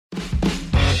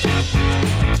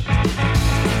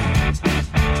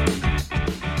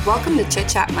Welcome to Chit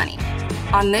Chat Money.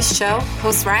 On this show,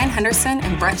 hosts Ryan Henderson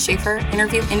and Brett Schaefer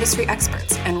interview industry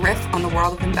experts and riff on the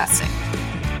world of investing.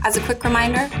 As a quick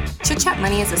reminder, Chit Chat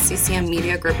Money is a CCM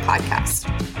Media Group podcast.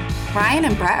 Ryan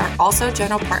and Brett are also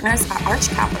general partners at Arch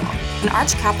Capital, and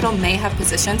Arch Capital may have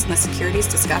positions in the securities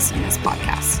discussed in this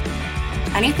podcast.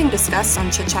 Anything discussed on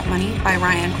Chit Chat Money by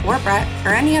Ryan or Brett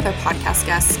or any other podcast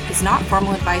guests is not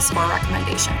formal advice or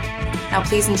recommendation. Now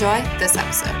please enjoy this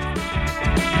episode.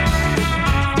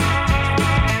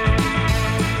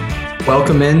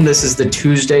 Welcome in. This is the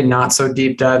Tuesday Not So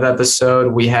Deep Dive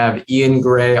episode. We have Ian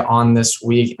Gray on this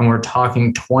week, and we're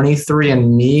talking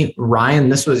 23andMe. Ryan,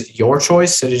 this was your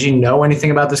choice. So did you know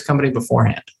anything about this company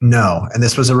beforehand? No, and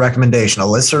this was a recommendation, a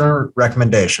listener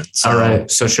recommendation. So. All right,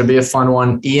 so it should be a fun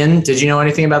one. Ian, did you know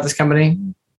anything about this company?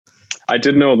 I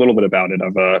did know a little bit about it.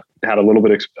 I've had a little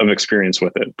bit of experience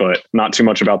with it, but not too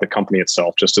much about the company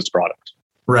itself, just its product.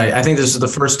 Right. I think this is the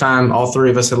first time all three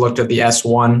of us had looked at the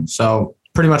S1. So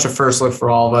pretty much a first look for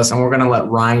all of us. And we're going to let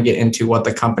Ryan get into what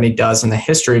the company does and the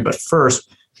history. But first,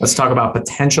 let's talk about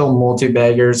Potential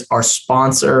Multi-Baggers, our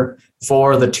sponsor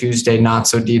for the Tuesday Not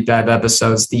So Deep Dive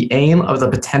episodes. The aim of the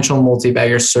Potential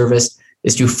Multi-Bagger service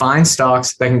is to find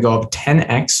stocks that can go up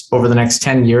 10x over the next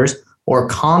 10 years or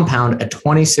compound at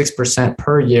 26%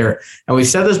 per year. And we've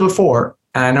said this before,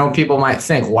 and I know people might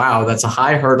think, wow, that's a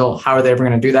high hurdle. How are they ever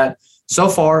going to do that? So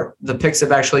far, the picks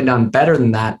have actually done better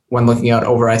than that when looking out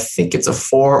over, I think it's a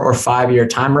 4 or 5 year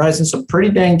time horizon. So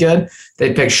pretty dang good.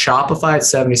 They picked Shopify at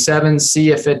 77,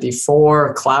 Sea at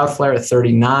 54, Cloudflare at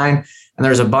 39, and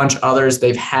there's a bunch others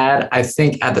they've had. I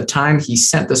think at the time he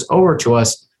sent this over to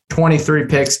us, 23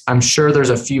 picks. I'm sure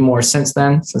there's a few more since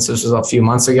then, since this was a few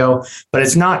months ago, but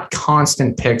it's not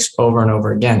constant picks over and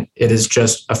over again. It is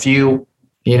just a few,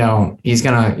 he's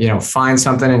going to, find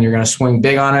something and you're going to swing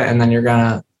big on it. And then you're going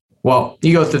to,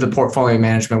 you go through the portfolio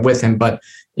management with him, but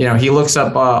he looks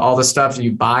up all the stuff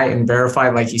you buy and verify,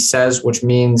 like he says, which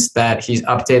means that he's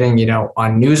updating,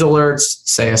 on news alerts.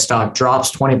 Say a stock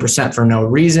drops 20% for no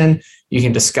reason. You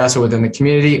can discuss it within the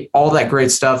community, all that great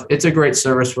stuff. It's a great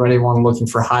service for anyone looking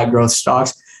for high growth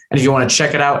stocks. And if you want to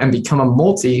check it out and become a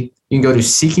multi, you can go to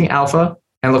Seeking Alpha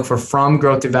and look for From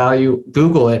Growth to Value,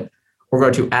 Google it, or go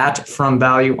to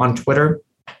 @FromValue on Twitter.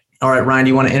 All right, Ryan, do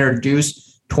you want to introduce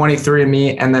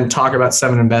 23andMe and then talk about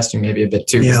 7 Investing maybe a bit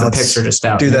too, because the picks are just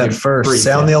out. Do that first.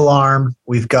 Sound the alarm.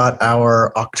 We've got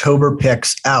our October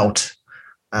picks out.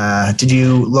 Did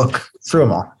you look through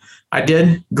them all? I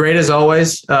did. Great as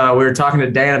always. We were talking to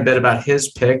Dan a bit about his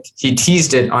pick. He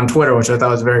teased it on Twitter, which I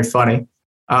thought was very funny.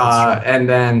 And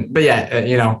then, but yeah,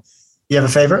 You have a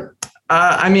favorite?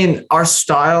 Our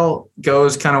style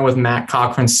goes kind of with Matt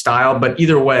Cochran's style, but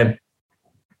either way,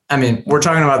 we're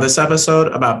talking about this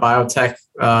episode about biotech.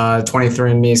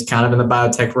 23andMe is kind of in the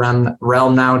biotech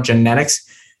realm now, genetics.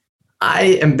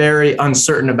 I am very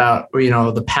uncertain about,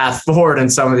 the path forward in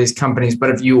some of these companies.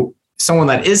 But someone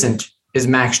that isn't is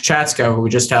Max Chatsko, who we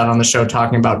just had on the show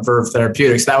talking about Verve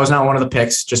Therapeutics. That was not one of the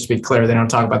picks, just to be clear. They don't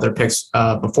talk about their picks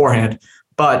beforehand.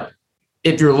 But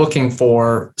if you're looking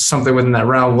for something within that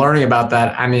realm, learning about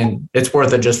that, it's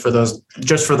worth it just for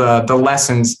the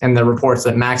lessons and the reports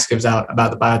that Max gives out about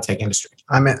the biotech industry.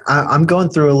 I'm going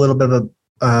through a little bit of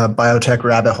a biotech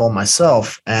rabbit hole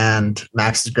myself, and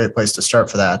Max is a great place to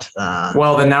start for that.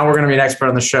 Well, then now we're going to be an expert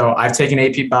on the show. I've taken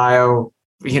AP Bio.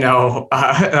 Ian's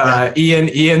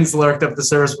lurked up the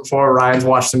service before. Ryan's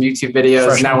watched some YouTube videos.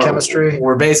 Freshman chemistry.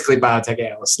 We're basically biotech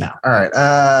analysts now. All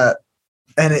right.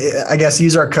 And I guess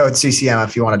use our code CCM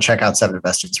if you want to check out 7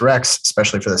 Investing's Rex,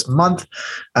 especially for this month.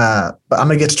 But I'm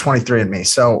going to get to 23andMe.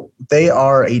 So they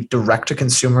are a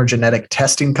direct-to-consumer genetic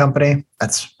testing company.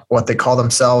 That's what they call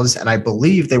themselves. And I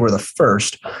believe they were the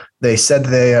first. They said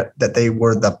that they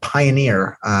were the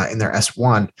pioneer in their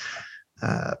S1.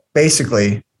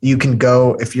 Basically, you can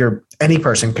go, any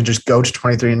person can just go to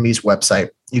 23andMe's website.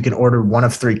 You can order one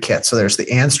of 3 kits. So there's the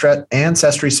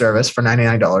Ancestry service for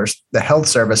 $99, the health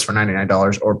service for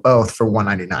 $99, or both for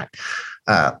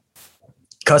 $199.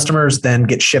 Customers then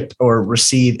get shipped or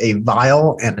receive a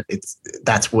vial, and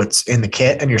that's what's in the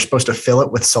kit. And you're supposed to fill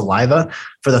it with saliva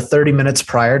for the 30 minutes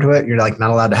prior to it. You're not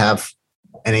allowed to have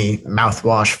any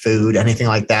mouthwash, food, anything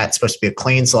like that. It's supposed to be a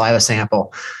clean saliva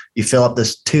sample. You fill up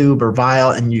this tube or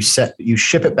vial and you ship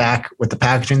it back with the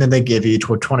packaging that they give you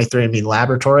to a 23andMe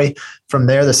laboratory. From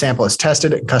there, the sample is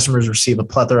tested and customers receive a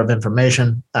plethora of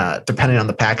information depending on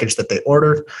the package that they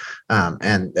ordered.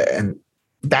 And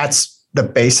that's the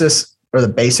basis or the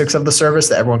basics of the service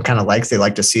that everyone kind of likes. They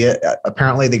like to see it.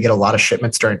 Apparently, they get a lot of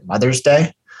shipments during Mother's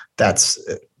Day. That's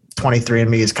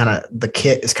 23andMe is kind of, the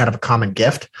kit is kind of a common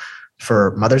gift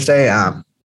for Mother's Day.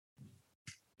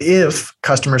 if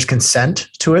customers consent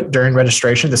to it during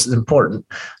registration, this is important.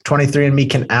 23andMe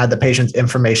can add the patient's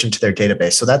information to their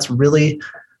database. So that's really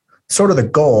sort of the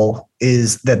goal,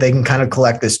 is that they can kind of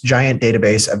collect this giant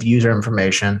database of user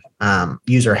information,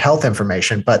 user health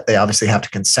information, but they obviously have to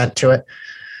consent to it.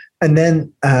 And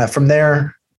then from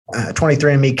there,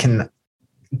 23andMe can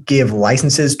give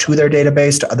licenses to their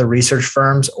database to other research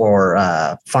firms or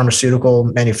pharmaceutical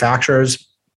manufacturers.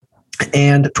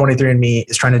 And 23andMe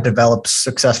is trying to develop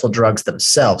successful drugs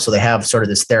themselves. So they have sort of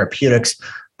this therapeutics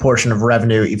portion of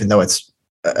revenue, even though it's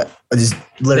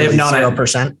literally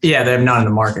 0%. Yeah, they have none in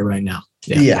the market right now.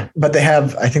 Yeah, but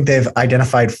I think they've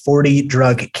identified 40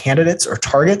 drug candidates or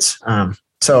targets.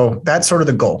 So that's sort of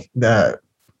the goal.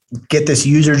 Get this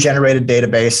user-generated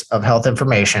database of health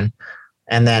information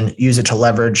and then use it to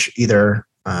leverage either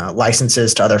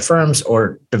licenses to other firms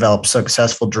or develop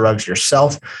successful drugs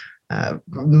yourself.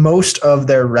 Most of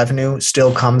their revenue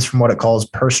still comes from what it calls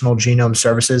personal genome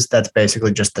services. That's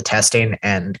basically just the testing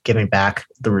and giving back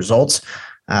the results.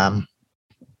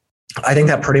 I think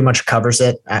that pretty much covers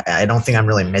it. I don't think I'm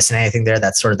really missing anything there.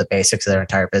 That's sort of the basics of their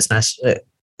entire business.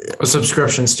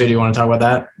 Subscriptions too. Do you want to talk about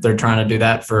that? They're trying to do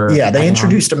that for. Yeah, they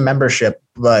introduced a membership,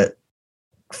 but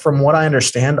from what I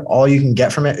understand, all you can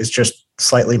get from it is just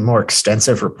slightly more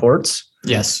extensive reports.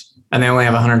 Yes. And they only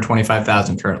have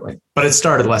 125,000 currently, but it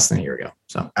started less than a year ago.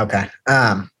 So, okay.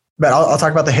 But I'll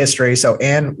talk about the history. So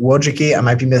Anne Wojcicki,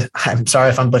 I'm sorry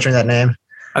if I'm butchering that name.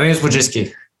 I think it's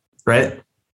Wojcicki, right?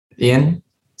 Ian?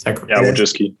 Is that correct? Yeah,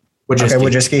 Wojcicki. Okay,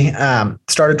 Wojcicki.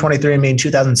 Started 23andMe in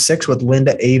 2006 with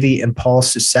Linda Avey and Paul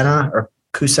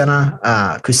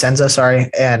Cusenza, sorry.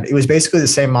 And it was basically the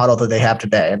same model that they have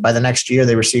today. And by the next year,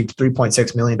 they received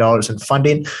 $3.6 million in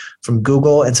funding from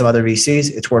Google and some other VCs.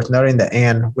 It's worth noting that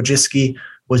Anne Wojcicki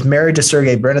was married to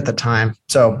Sergey Brin at the time.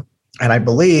 So, and I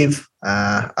believe,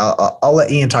 I'll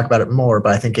let Ian talk about it more,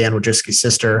 but I think Anne Wojcicki's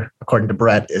sister, according to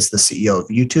Brett, is the CEO of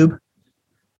YouTube.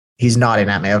 He's nodding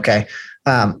at me. Okay.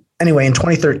 Anyway, in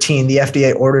 2013, the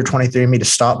FDA ordered 23andMe to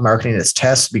stop marketing its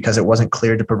tests because it wasn't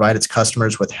clear to provide its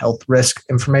customers with health risk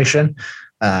information.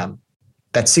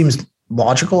 That seems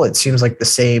logical. It seems like the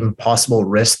same possible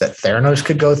risk that Theranos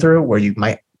could go through, where you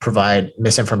might provide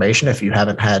misinformation if you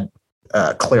haven't had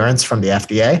clearance from the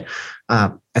FDA.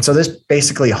 And so this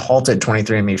basically halted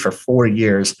 23andMe for 4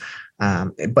 years.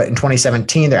 But in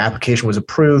 2017, their application was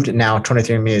approved, and now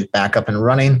 23andMe is back up and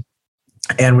running.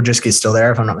 And Wojcicki is still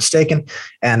there, if I'm not mistaken.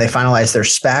 And they finalized their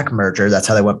SPAC merger. That's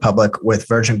how they went public with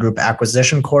Virgin Group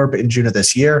Acquisition Corp in June of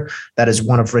this year. That is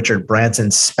one of Richard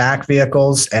Branson's SPAC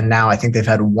vehicles. And now I think they've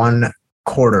had 1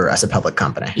 quarter as a public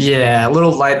company. Yeah, a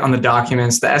little light on the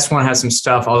documents. The S1 has some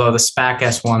stuff, although the SPAC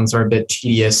S1s are a bit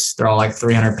tedious. They're all like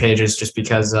 300 pages just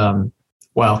because,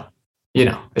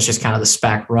 it's just kind of the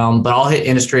SPAC realm. But I'll hit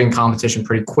industry and competition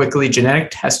pretty quickly. Genetic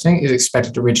testing is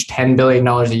expected to reach $10 billion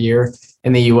a year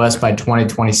in the US by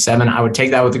 2027. I would take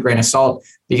that with a grain of salt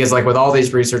because, like with all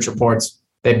these research reports,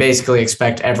 they basically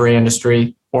expect every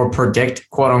industry, or predict,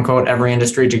 quote unquote, every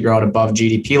industry to grow at above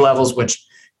GDP levels, which,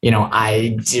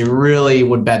 I really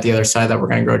would bet the other side that we're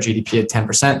going to grow GDP at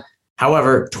 10%.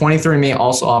 However, 23andMe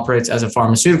also operates as a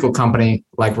pharmaceutical company,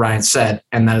 like Ryan said,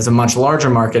 and that is a much larger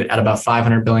market at about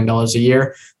 $500 billion a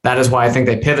year. That is why I think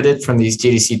they pivoted from these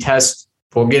DTC tests.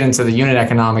 We'll get into the unit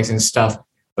economics and stuff,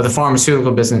 but the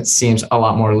pharmaceutical business seems a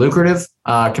lot more lucrative.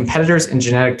 Competitors in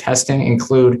genetic testing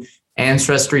include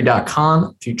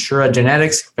Ancestry.com, Futura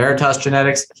Genetics, Veritas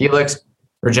Genetics, Helix,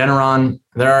 Regeneron.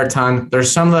 There are a ton.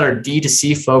 There's some that are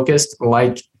D2C focused,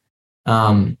 like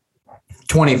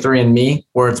 23andMe,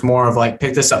 where it's more of like,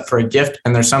 pick this up for a gift.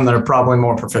 And there's some that are probably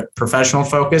more professional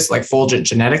focused, like Fulgent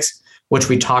Genetics, which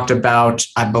we talked about,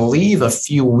 I believe, a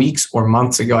few weeks or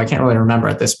months ago. I can't really remember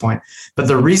at this point. But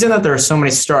the reason that there are so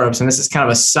many startups, and this is kind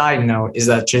of a side note, is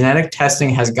that genetic testing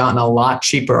has gotten a lot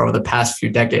cheaper over the past few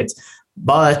decades.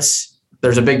 But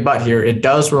there's a big but here. It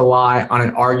does rely on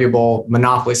an arguable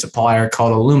monopoly supplier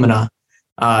called Illumina.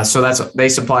 They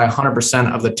supply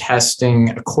 100% of the testing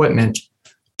equipment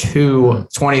to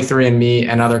 23andMe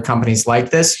and other companies like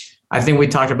this. I think we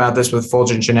talked about this with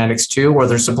Fulgent Genetics too, where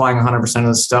they're supplying 100% of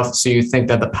the stuff. So you think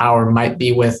that the power might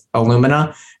be with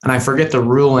Illumina. And I forget the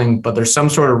ruling, but there's some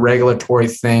sort of regulatory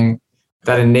thing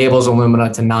that enables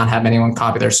Illumina to not have anyone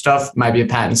copy their stuff. Might be a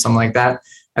patent, something like that.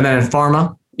 And then in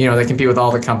pharma, they compete with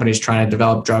all the companies trying to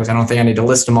develop drugs. I don't think I need to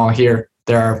list them all here.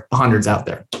 There are hundreds out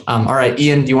there. All right,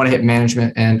 Ian, do you want to hit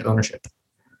management and ownership?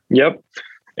 Yep.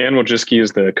 Anne Wojcicki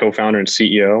is the co-founder and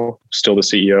CEO, still the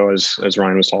CEO, as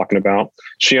Ryan was talking about.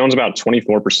 She owns about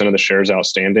 24% of the shares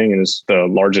outstanding and is the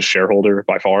largest shareholder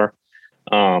by far.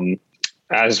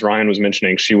 As Ryan was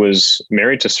mentioning, she was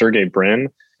married to Sergey Brin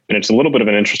And it's a little bit of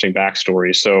an interesting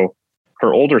backstory. So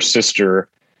her older sister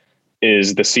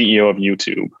is the CEO of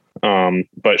YouTube.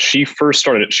 But she first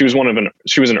started, she was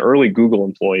an early Google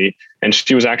employee, and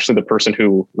she was actually the person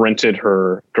who rented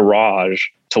her garage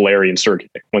to Larry and Sergey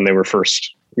when they were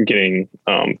first getting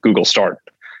Google started.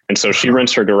 And so she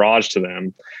rents her garage to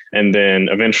them, and then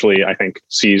eventually I think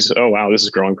sees, oh, wow, this is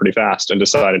growing pretty fast, and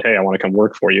decided, hey, I want to come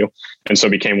work for you. And so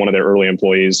became one of their early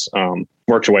employees,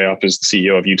 worked her way up as the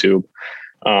CEO of YouTube.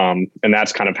 And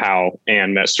that's kind of how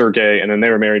Ann met Sergey. And then they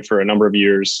were married for a number of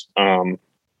years,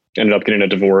 ended up getting a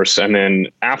divorce. And then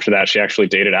after that, she actually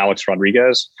dated Alex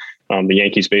Rodriguez, the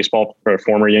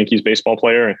former Yankees baseball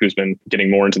player who's been getting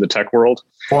more into the tech world.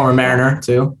 Former Mariner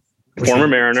too. Former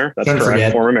Mariner. That's correct.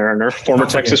 Forget. Former Mariner, former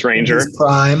Texas Ranger. His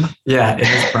prime. Yeah, in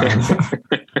his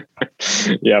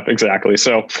prime. Yeah, exactly.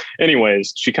 So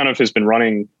anyways, she kind of has been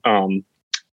running,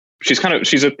 she's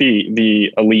at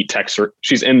the elite tech,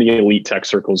 she's in the elite tech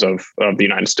circles of the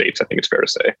United States. I think it's fair to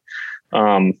say.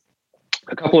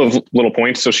 A couple of little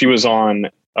points. So she was on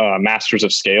Masters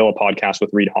of Scale, a podcast with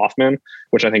Reid Hoffman,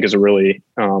 which I think is a really,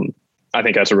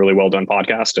 that's a really well done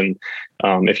podcast. And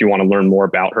if you want to learn more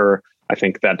about her, I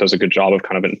think that does a good job of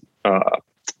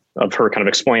of her kind of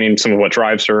explaining some of what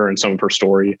drives her and some of her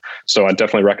story. So I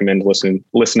definitely recommend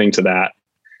listening to that.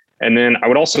 And then I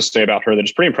would also say about her that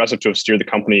it's pretty impressive to have steered the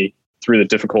company through the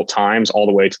difficult times all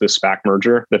the way to the SPAC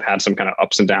merger. They've had some kind of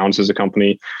ups and downs as a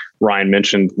company. Ryan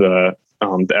mentioned the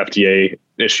FDA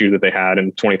issue that they had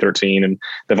in 2013, and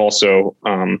they've also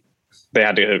they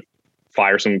had to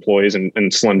fire some employees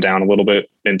and slim down a little bit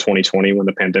in 2020 when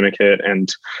the pandemic hit,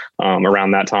 and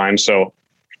around that time. So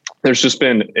there's just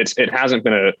been it hasn't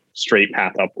been a straight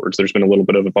path upwards. There's been a little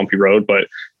bit of a bumpy road, but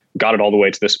got it all the way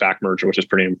to the SPAC merger, which is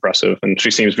pretty impressive. And she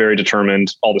seems very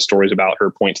determined. All the stories about her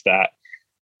point to that.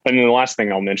 And then the last thing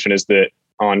I'll mention is that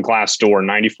on Glassdoor,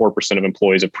 94% of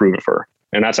employees approve of her.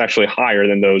 And that's actually higher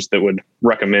than those that would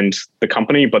recommend the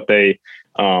company, but they,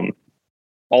 all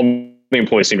the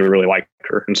employees seem to really like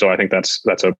her. And so I think that's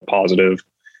a positive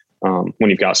when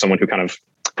you've got someone who kind of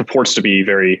purports to be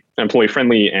very employee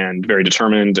friendly and very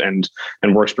determined and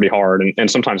works pretty hard and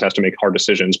sometimes has to make hard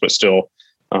decisions, but still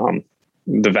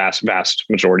the vast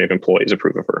majority of employees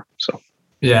approve of her. So.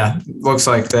 Yeah, looks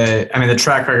like the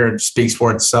track record speaks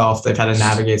for itself. They've had to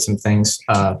navigate some things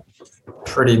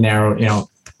pretty narrow,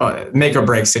 make or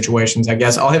break situations, I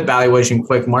guess. I'll hit valuation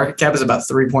quick. Market cap is about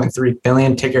 3.3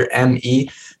 billion, ticker ME.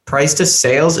 Price to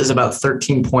sales is about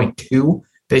 13.2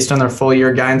 based on their full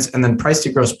year guidance. And then price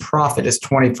to gross profit is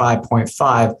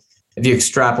 25.5. If you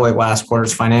extrapolate last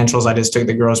quarter's financials, I just took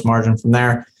the gross margin from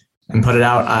there and put it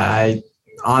out. I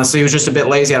honestly was just a bit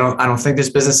lazy. I don't think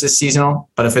this business is seasonal,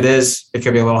 but if it is, it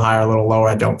could be a little higher, a little lower.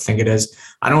 I don't think it is.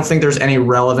 I don't think there's any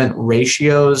relevant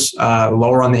ratios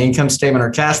lower on the income statement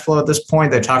or cash flow at this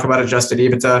point. They talk about adjusted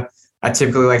EBITDA. I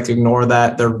typically like to ignore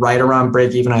that. They're right around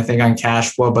break even, I think, on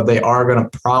cash flow, but they are going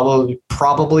to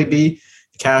probably be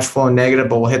cash flow negative,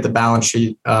 but we'll hit the balance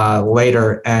sheet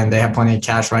later, and they have plenty of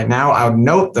cash right now. I would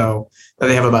note, though, that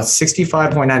they have about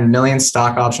 65.9 million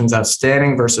stock options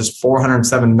outstanding versus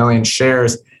 407 million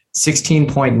shares,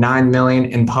 16.9 million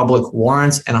in public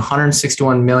warrants, and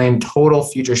 161 million total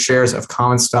future shares of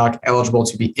common stock eligible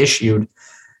to be issued.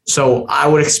 So I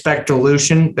would expect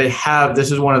dilution.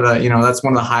 This is one of the, that's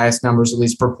one of the highest numbers, at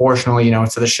least proportionally,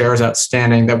 to the shares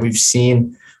outstanding that we've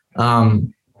seen.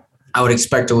 I would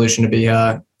expect dilution to be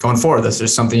going forward. This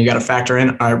is something you got to factor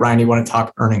in. All right, Ryan, you want to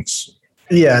talk earnings?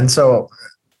 Yeah, and so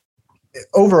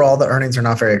overall, the earnings are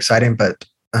not very exciting, but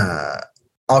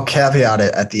I'll caveat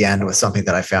it at the end with something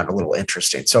that I found a little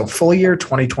interesting. So full year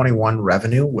 2021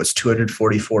 revenue was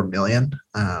 $244 million.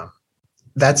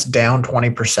 That's down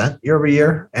 20% year over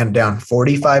year and down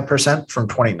 45% from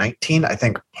 2019. I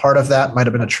think part of that might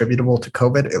have been attributable to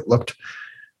COVID. It looked,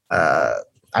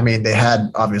 they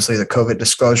had obviously the COVID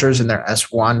disclosures in their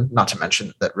S1, not to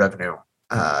mention that revenue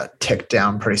ticked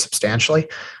down pretty substantially.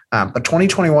 But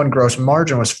 2021 gross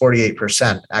margin was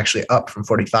 48%, actually up from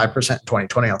 45% in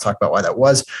 2020. I'll talk about why that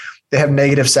was. They have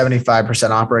negative 75%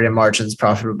 operating margins.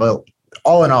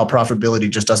 All in all, profitability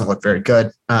just doesn't look very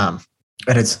good. And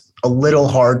it's a little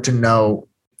hard to know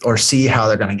or see how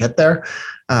they're going to get there.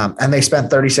 And they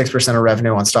spent 36% of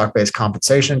revenue on stock-based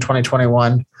compensation in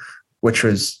 2021, which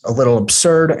was a little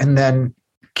absurd. And then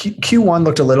Q1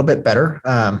 looked a little bit better.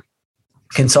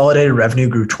 Consolidated revenue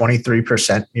grew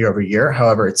 23% year over year.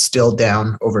 However, it's still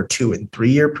down over 2 and 3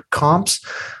 year comps.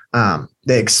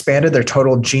 They expanded their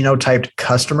total genotyped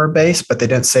customer base, but they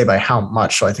didn't say by how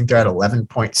much. So I think they're at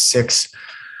 11.6.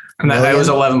 And it was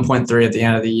 11.3 at the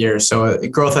end of the year. So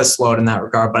growth has slowed in that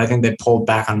regard, but I think they pulled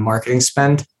back on marketing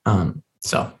spend.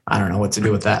 So I don't know what to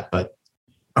do with that, but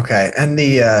Okay. And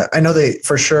I know they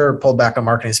for sure pulled back on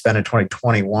marketing spend in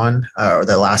 2021 or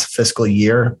the last fiscal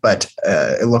year, but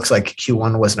it looks like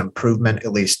Q1 was an improvement,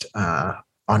 at least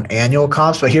on annual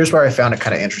comps. But here's where I found it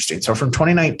kind of interesting. So from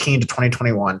 2019 to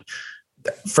 2021,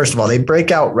 first of all, they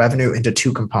break out revenue into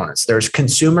two components. There's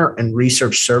consumer and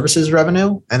research services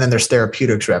revenue, and then there's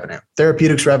therapeutics revenue.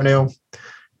 Therapeutics revenue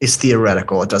is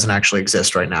theoretical. It doesn't actually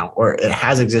exist right now, or it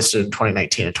has existed in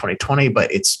 2019 and 2020, but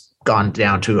it's gone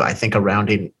down to, I think it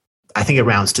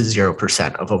rounds to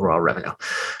 0% of overall revenue.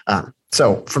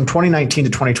 So from 2019 to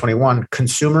 2021,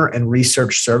 consumer and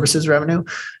research services revenue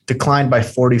declined by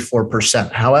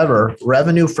 44%. However,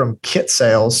 revenue from kit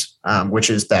sales, which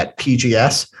is that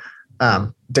PGS,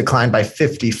 declined by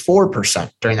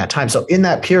 54% during that time. So in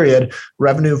that period,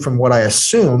 revenue from what I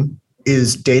assume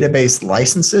is database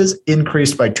licenses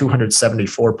increased by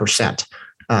 274%.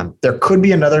 There could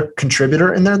be another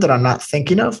contributor in there that I'm not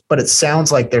thinking of, but it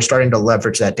sounds like they're starting to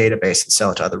leverage that database and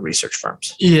sell it to other research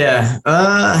firms. Yeah,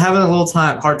 having a little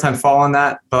hard time following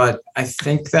that, but I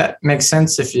think that makes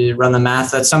sense if you run the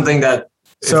math. That's something that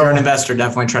if you're an investor,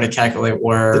 definitely try to calculate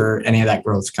where any of that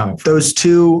growth is coming from. Those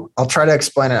two, I'll try to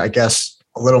explain it, I guess,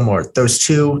 a little more. Those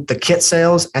two, the kit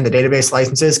sales and the database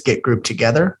licenses get grouped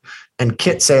together, and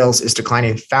kit sales is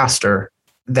declining faster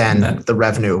than the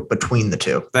revenue between the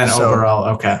two. Then overall,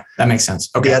 okay, that makes sense.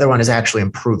 Okay, the other one is actually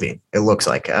improving, it looks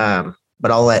like.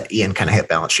 But I'll let Ian kind of hit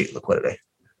balance sheet liquidity.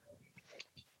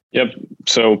 Yep.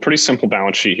 So pretty simple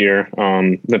balance sheet here.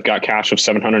 They've got cash of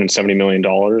 $770 million,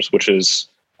 which is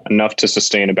enough to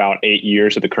sustain about 8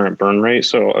 years at the current burn rate.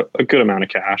 So a good amount of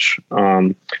cash.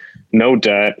 No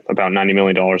debt, about $90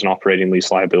 million in operating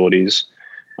lease liabilities.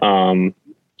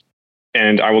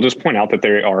 And I will just point out that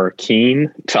they are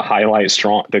keen to highlight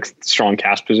the strong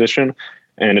cash position.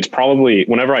 And it's probably,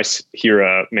 whenever I hear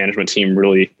a management team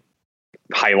really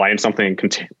highlighting something,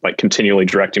 continually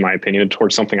directing my opinion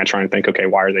towards something, I try and think, okay,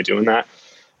 why are they doing that?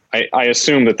 I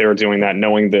assume that they're doing that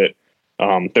knowing that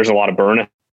there's a lot of burn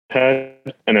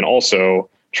ahead, and then also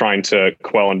trying to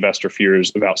quell investor fears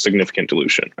about significant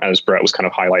dilution, as Brett was kind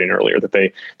of highlighting earlier, that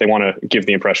they want to give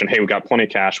the impression, hey, we've got plenty of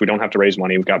cash. We don't have to raise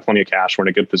money. We've got plenty of cash. We're in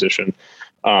a good position.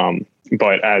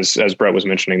 But as Brett was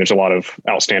mentioning, there's a lot of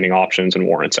outstanding options and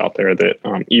warrants out there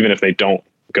that even if they don't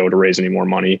go to raise any more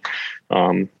money,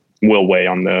 will weigh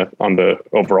on the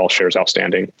overall shares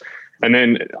outstanding. And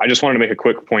then I just wanted to make a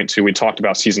quick point too. We talked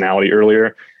about seasonality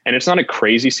earlier, and it's not a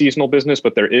crazy seasonal business,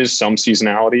 but there is some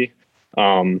seasonality.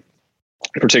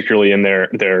 Particularly in their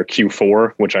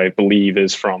Q4, which I believe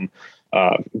is from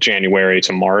January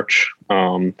to March.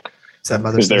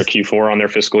 Is their Q4 on their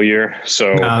fiscal year?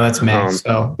 So no, that's May.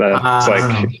 So that's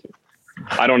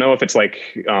I don't know if it's like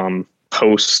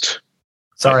post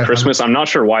Christmas. I'm not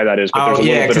sure why that is. But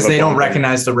because they don't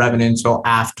recognize the revenue until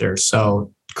after.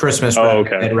 So Christmas,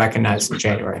 they'd recognize in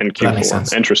January. And Q4. That makes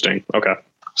sense. Interesting. Okay.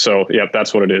 So yeah,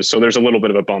 that's what it is. So there's a little bit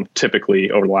of a bump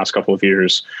typically over the last couple of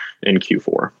years in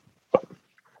Q4.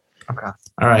 Okay.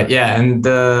 All right. Yeah. And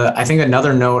I think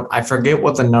another note, I forget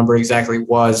what the number exactly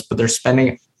was, but they're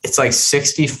spending, it's like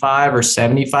 65 or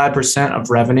 75% of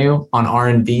revenue on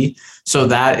R&D. So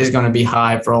that is going to be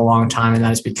high for a long time. And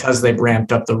that is because they've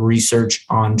ramped up the research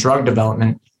on drug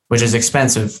development, which is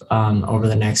expensive over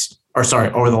the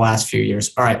last few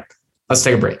years. All right. Let's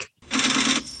take a break.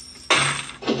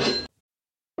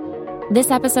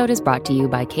 This episode is brought to you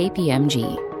by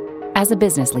KPMG. As a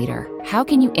business leader, how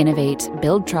can you innovate,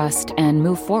 build trust, and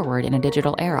move forward in a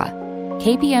digital era?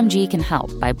 KPMG can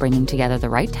help by bringing together the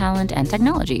right talent and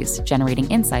technologies, generating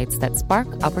insights that spark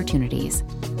opportunities.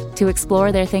 To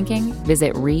explore their thinking,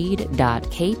 visit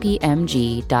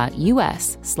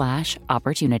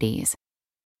read.kpmg.us/opportunities.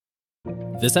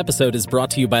 This episode is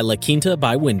brought to you by La Quinta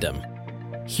by Wyndham.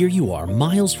 Here you are,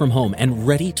 miles from home and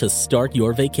ready to start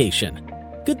your vacation.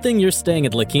 Good thing you're staying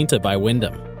at La Quinta by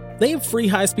Wyndham. They have free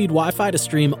high-speed Wi-Fi to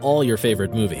stream all your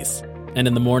favorite movies. And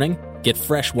in the morning, get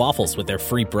fresh waffles with their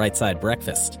free Brightside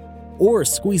breakfast. Or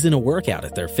squeeze in a workout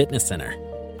at their fitness center.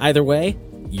 Either way,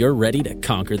 you're ready to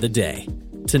conquer the day.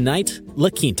 Tonight, La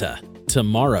Quinta.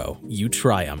 Tomorrow, you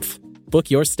triumph. Book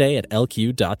your stay at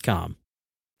lq.com.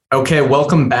 Okay,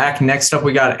 welcome back. Next up,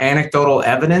 we got anecdotal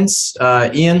evidence.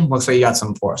 Ian, looks like you got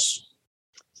something for us.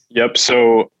 Yep.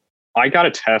 So I got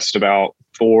a test about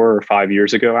 4 or 5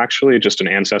 years ago, actually, just an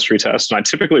ancestry test. And I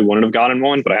typically wouldn't have gotten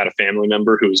one, but I had a family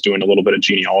member who was doing a little bit of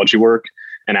genealogy work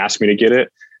and asked me to get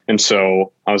it. And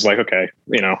so I was like, okay,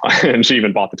 and she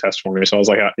even bought the test for me. So I was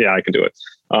like, yeah, I can do it.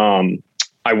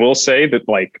 I will say that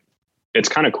it's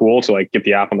kind of cool to get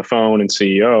the app on the phone and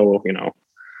see,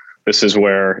 this is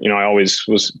where, I always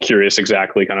was curious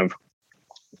exactly kind of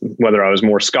whether I was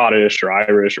more Scottish or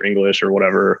Irish or English or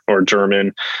whatever, or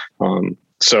German.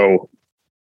 So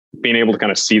being able to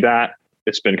kind of see that,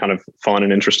 it's been kind of fun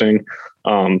and interesting.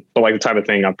 But like the type of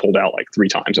thing I've pulled out like 3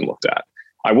 times and looked at.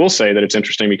 I will say that it's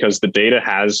interesting because the data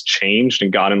has changed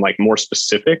and gotten like more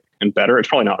specific and better. It's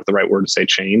probably not the right word to say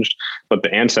changed, but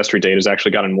the ancestry data has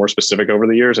actually gotten more specific over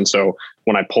the years. And so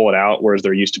when I pull it out, whereas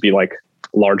there used to be like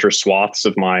larger swaths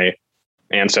of my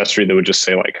ancestry that would just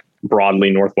say like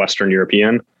broadly Northwestern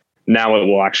European, now it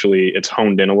will actually, it's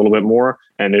honed in a little bit more,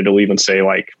 and it'll even say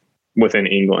like within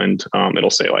England, it'll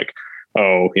say like,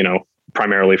 oh, you know,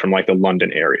 primarily from like the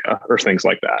London area or things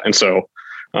like that. And so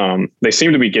they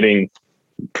seem to be getting,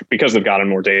 because they've gotten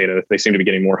more data, they seem to be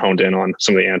getting more honed in on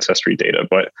some of the ancestry data,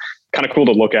 but kind of cool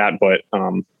to look at, but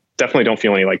definitely don't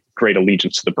feel any like great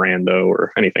allegiance to the brand though,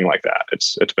 or anything like that.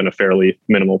 It's been a fairly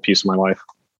minimal piece of my life.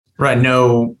 Right.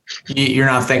 No, you're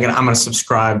not thinking I'm going to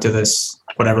subscribe to this,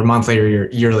 whatever, monthly or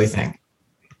yearly thing.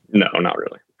 No, not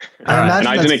really. Right. And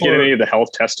I didn't get any of the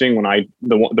health testing when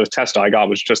the test I got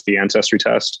was just the ancestry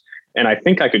test. And I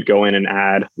think I could go in and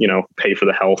add, you know, pay for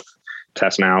the health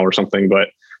test now or something, but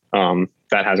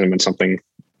that hasn't been something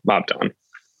I've done.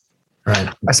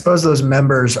 Right. I suppose those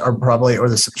members are probably, or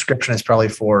the subscription is probably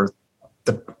for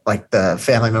the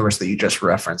family members that you just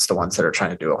referenced, the ones that are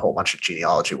trying to do a whole bunch of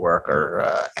genealogy work or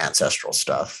ancestral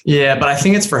stuff. Yeah, but I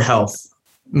think it's for health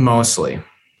mostly.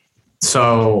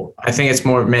 So I think it's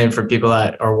more made for people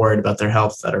that are worried about their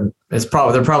health, they're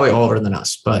probably older than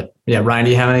us. But yeah, Ryan,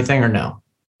 do you have anything or no?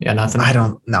 Yeah, nothing. I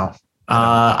don't know.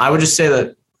 I would just say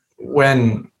that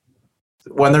when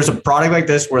there's a product like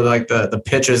this where like the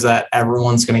pitch is that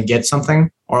everyone's going to get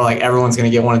something, or like everyone's going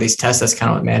to get one of these tests, that's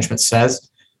kind of what management says.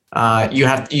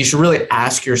 You should really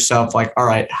ask yourself like, all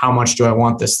right, how much do I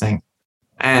want this thing?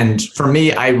 And for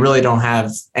me, I really don't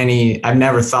have I've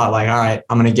never thought like, all right,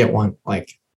 I'm going to get one.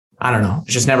 Like, I don't know.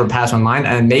 It's just never passed my mind.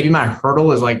 And maybe my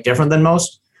hurdle is like different than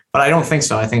most, but I don't think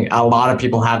so. I think a lot of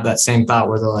people have that same thought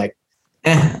where they're like,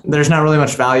 there's not really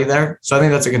much value there. So I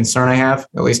think that's a concern I have,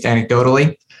 at least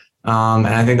anecdotally. And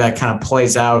I think that kind of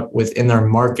plays out within their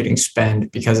marketing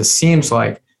spend, because it seems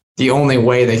like the only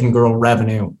way they can grow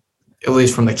revenue, at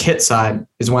least from the kit side,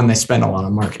 is when they spend a lot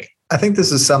on marketing. I think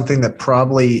this is something that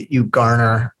probably you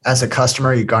garner as a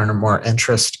customer, you garner more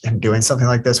interest in doing something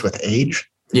like this with age.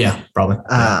 Yeah, probably.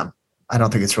 I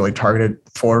don't think it's really targeted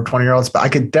for 20-year-olds, but I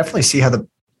could definitely see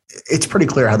it's pretty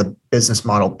clear how the business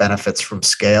model benefits from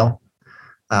scale,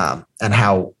 and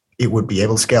how it would be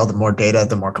able to scale. The more data,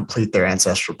 the more complete their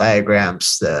ancestral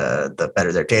diagrams, the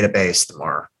better their database, the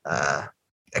more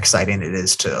exciting it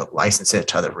is to license it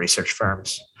to other research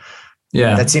firms.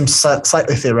 Yeah. That seems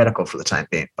slightly theoretical for the time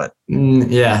being, but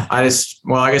yeah, I guess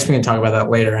we can talk about that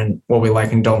later and what we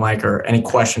like and don't like, or any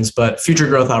questions, but future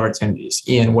growth opportunities.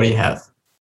 Ian, what do you have?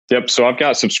 Yep. So I've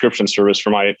got a subscription service for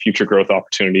my future growth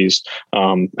opportunities.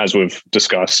 As we've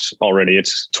discussed already,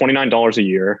 it's $29 a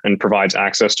year and provides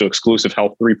access to exclusive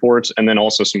health reports, and then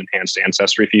also some enhanced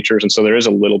ancestry features. And so there is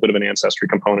a little bit of an ancestry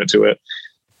component to it.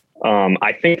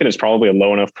 I think that it's probably a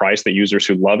low enough price that users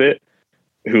who love it,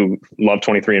 who love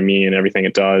 23andMe and everything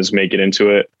it does, may get into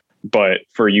it. But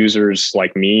for users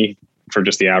like me, for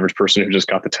just the average person who just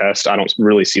got the test, I don't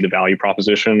really see the value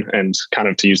proposition. And kind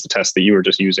of to use the test that you were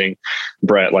just using,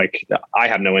 Brett, like I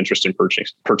have no interest in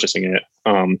purchasing it.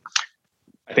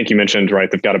 I think you mentioned, right,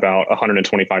 they've got about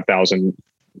 125,000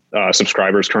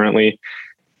 subscribers currently.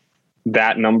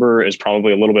 That number is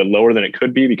probably a little bit lower than it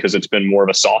could be because it's been more of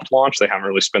a soft launch. They haven't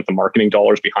really spent the marketing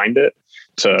dollars behind it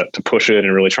to push it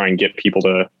and really try and get people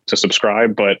to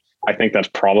subscribe. But I think that's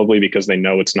probably because they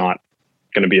know it's not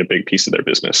going to be a big piece of their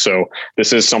business. So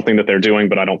this is something that they're doing,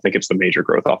 but I don't think it's the major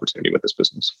growth opportunity with this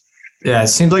business. Yeah, it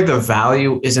seems like the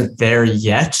value isn't there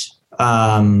yet,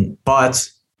 but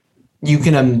you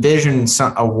can envision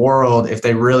a world if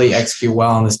they really execute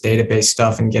well on this database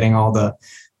stuff and getting all the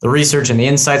research and the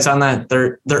insights on that.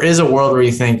 There is a world where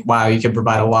you think, wow, you could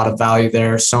provide a lot of value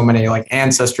there. So many like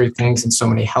ancestry things and so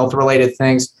many health related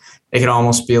things. It could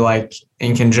almost be like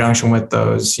in conjunction with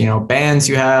those, bands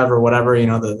you have or whatever,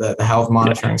 the health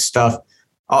monitoring stuff.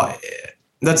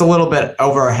 That's a little bit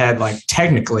over our head, like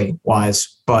technically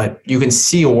wise, but you can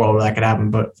see a world where that could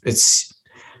happen. But it's,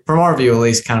 from our view, at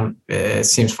least, kind of, it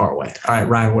seems far away. All right,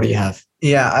 Ryan, what do you have?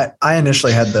 Yeah, I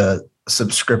initially had the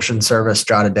subscription service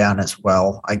jotted down as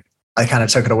well. I kind of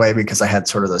took it away because I had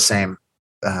sort of the same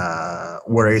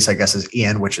worries, I guess, as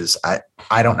Ian, which is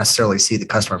I don't necessarily see the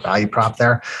customer value prop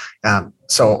there.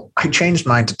 So I changed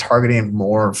mine to targeting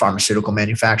more pharmaceutical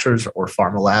manufacturers or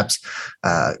pharma labs.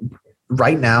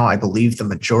 right now, I believe the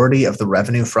majority of the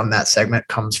revenue from that segment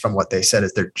comes from what they said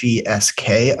is their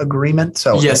GSK agreement.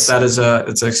 So yes,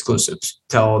 it's exclusive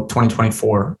till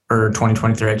 2024 or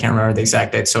 2023. I can't remember the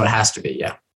exact date. So it has to be,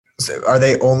 yeah. So are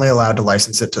they only allowed to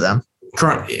license it to them?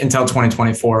 Current until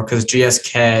 2024, because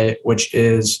GSK, which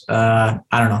is, I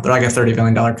don't know, they're like a $30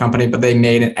 billion company, but they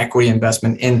made an equity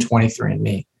investment in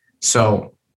 23andMe.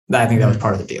 So I think that was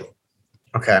part of the deal.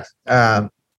 Okay.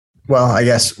 Well, I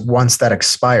guess once that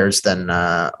expires, then,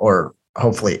 or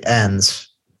hopefully ends,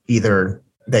 either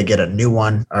they get a new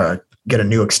one or get a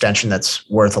new extension that's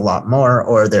worth a lot more,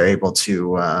 or they're able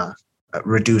to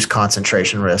reduce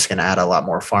concentration risk and add a lot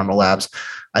more pharma labs.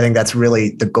 I think that's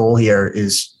really the goal here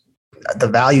is the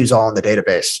value is all in the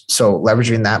database. So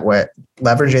leveraging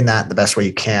that the best way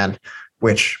you can,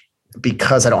 which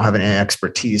because I don't have any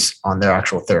expertise on their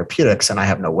actual therapeutics and I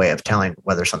have no way of telling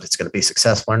whether something's going to be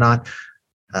successful or not,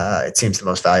 it seems the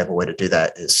most valuable way to do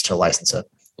that is to license it.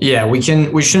 Yeah, we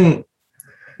should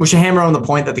hammer on the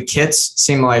point that the kits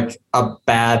seem like a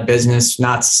bad business,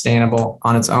 not sustainable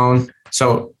on its own.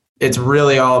 So it's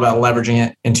really all about leveraging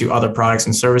it into other products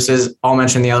and services. I'll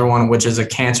mention the other one, which is a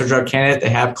cancer drug candidate they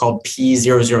have called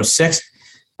P006.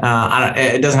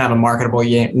 It doesn't have a marketable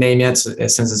name yet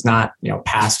since it's not,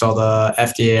 past all the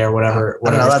FDA or whatever.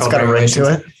 I don't know, that's got a ring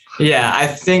to it. Yeah, I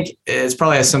think it's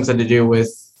probably has something to do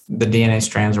with the DNA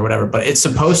strands or whatever, but it's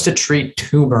supposed to treat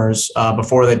tumors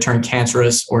before they turn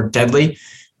cancerous or deadly.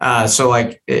 So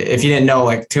like, if you didn't know,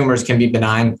 like tumors can be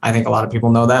benign. I think a lot of people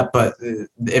know that, but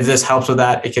if this helps with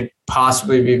that, it could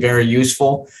possibly be very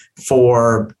useful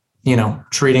for,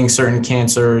 treating certain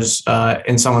cancers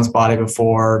in someone's body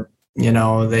before,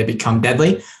 they become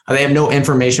deadly. They have no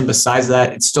information besides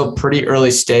that. It's still pretty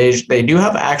early stage. They do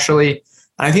have actually,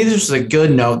 I think this was a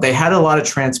good note. They had a lot of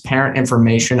transparent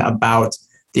information about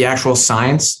the actual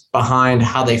science behind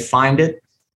how they find it,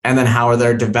 and then how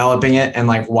they're developing it and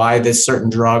like why this certain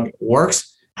drug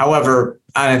works. However,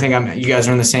 I think you guys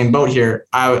are in the same boat here.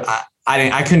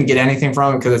 I couldn't get anything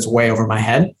from it because it's way over my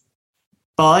head.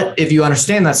 But if you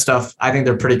understand that stuff, I think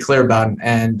they're pretty clear about it.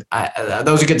 And that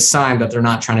was a good sign that they're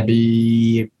not trying to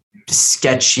be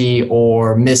sketchy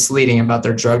or misleading about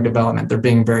their drug development. They're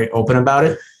being very open about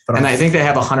it. And I think they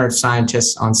have 100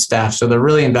 scientists on staff. So they're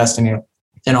really investing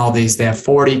in all these. They have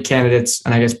 40 candidates,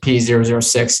 and I guess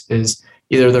P006 is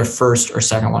either their first or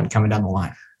second one coming down the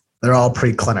line. They're all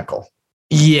preclinical.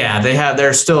 Yeah,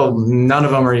 they're still, none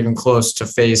of them are even close to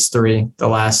phase 3, the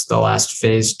last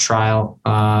phase trial,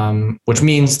 which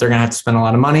means they're going to have to spend a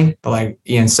lot of money. But like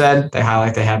Ian said, they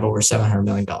highlight they have over $700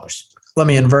 million. Let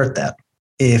me invert that.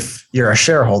 If you're a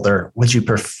shareholder, would you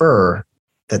prefer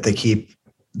that they keep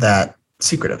that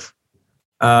secretive?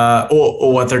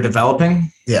 Or what they're developing?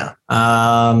 Yeah.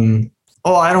 I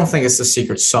don't think it's the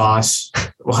secret sauce.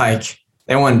 Like,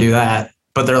 they wouldn't do that,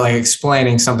 but they're like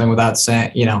explaining something without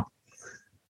saying,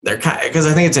 they're because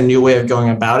I think it's a new way of going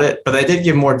about it, but they did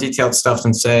give more detailed stuff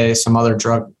than say some other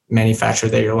drug manufacturer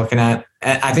that you're looking at.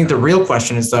 And I think the real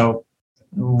question is though,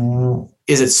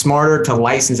 is it smarter to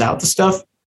license out the stuff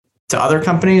to other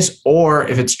companies, or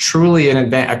if it's truly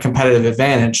a competitive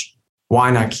advantage,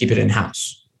 why not keep it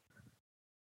in-house?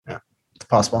 Yeah, it's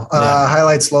possible.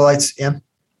 Highlights, lowlights, Ian?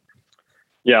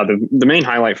 Yeah, the main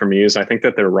highlight for me is I think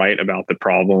that they're right about the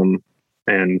problem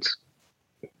and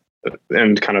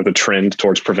kind of the trend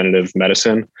towards preventative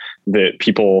medicine, that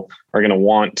people are going to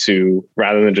want to,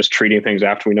 rather than just treating things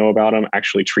after we know about them,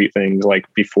 actually treat things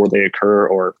like before they occur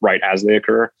or right as they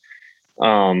occur.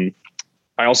 I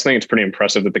also think it's pretty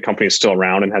impressive that the company is still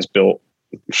around and has built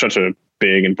such a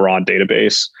big and broad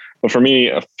database. But for me,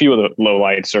 a few of the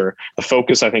lowlights are the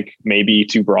focus, I think, may be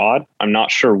too broad. I'm not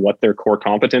sure what their core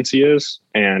competency is.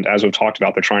 And as we've talked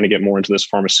about, they're trying to get more into this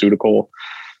pharmaceutical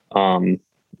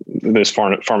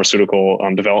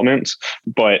development.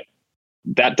 But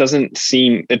it doesn't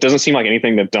seem like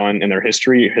anything they've done in their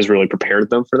history has really prepared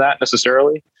them for that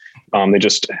necessarily. They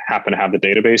just happen to have the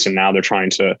database, and now they're trying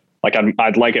to, like,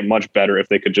 I'd like it much better if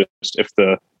they could if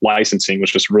the licensing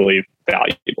was just really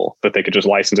valuable, that they could just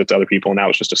license it to other people, and that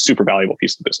was just a super valuable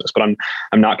piece of business. But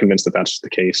I'm not convinced that that's the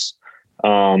case.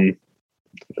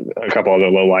 A couple other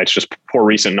lowlights, just poor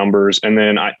recent numbers. And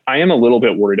then I am a little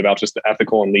bit worried about just the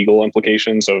ethical and legal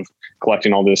implications of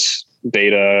collecting all this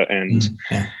data and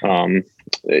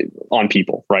on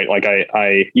people, right? Like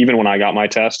I even when I got my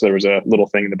test, there was a little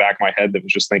thing in the back of my head that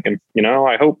was just thinking,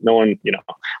 I hope no one,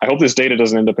 I hope this data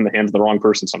doesn't end up in the hands of the wrong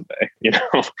person someday,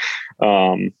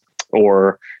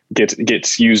 or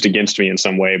gets used against me in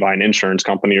some way by an insurance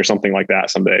company or something like that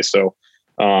someday. So,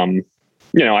 I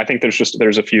think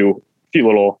there's a few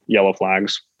little yellow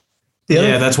flags.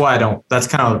 Yeah, that's why I think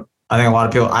a lot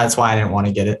of people, that's why I didn't want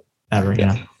to get it. ever.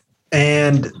 Yeah.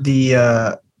 And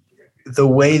the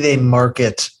way they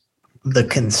market the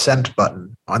consent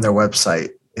button on their website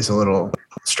is a little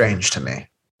strange to me,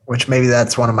 which maybe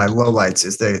that's one of my lowlights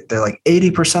is they're like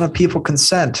 80% of people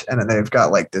consent. And then they've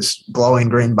got like this glowing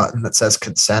green button that says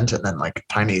consent and then like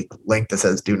a tiny link that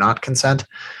says do not consent.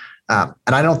 And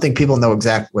I don't think people know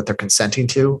exactly what they're consenting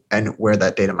to and where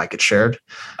that data might get shared.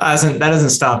 That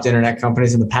hasn't stopped internet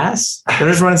companies in the past. They're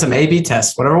just running some A/B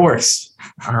tests, whatever works.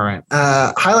 All right.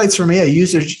 Highlights for me, a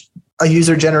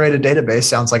user-generated database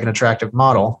sounds like an attractive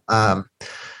model.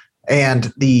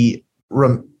 And the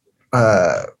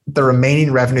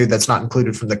remaining revenue that's not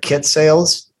included from the kit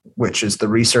sales, which is the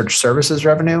research services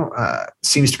revenue,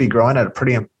 seems to be growing at a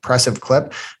pretty impressive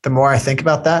clip. The more I think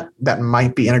about that, that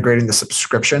might be integrating the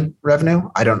subscription revenue.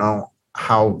 I don't know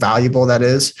how valuable that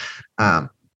is,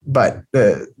 but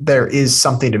there is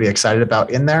something to be excited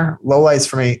about in there. Lowlights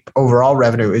for me, overall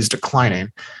revenue is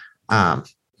declining.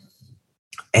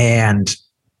 And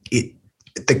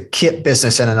the kit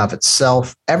business in and of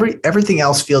itself, everything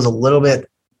else feels a little bit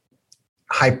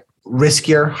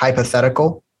riskier,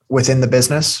 hypothetical within the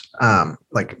business,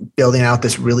 like building out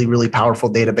this really, really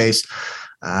powerful database,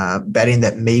 betting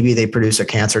that maybe they produce a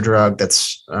cancer drug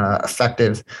that's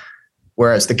effective,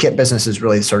 whereas the kit business is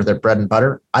really sort of their bread and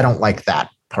butter. I don't like that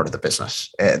part of the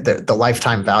business. The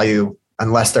lifetime value,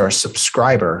 unless they're a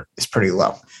subscriber, is pretty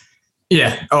low.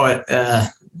 Yeah.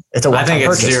 It's a one-time I think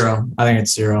purchase. it's zero. I think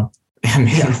it's zero. I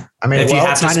mean, if you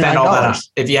have to spend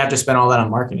all that on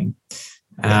marketing,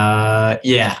 I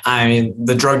mean,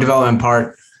 the drug development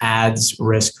part adds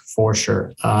risk for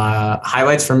sure.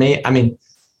 Highlights for me, I mean,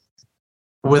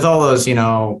 with all those,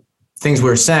 things we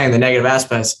were saying, the negative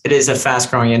aspects, it is a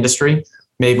fast growing industry.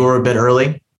 Maybe we're a bit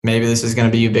early. Maybe this is going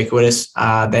to be ubiquitous.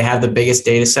 They have the biggest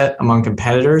data set among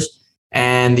competitors,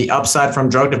 and the upside from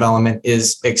drug development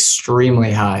is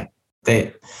extremely high.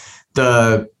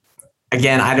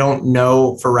 Again, I don't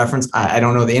know for reference, I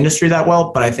don't know the industry that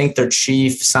well, but I think their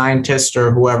chief scientist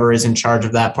or whoever is in charge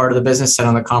of that part of the business said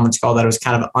on the conference call that it was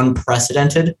kind of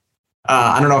unprecedented.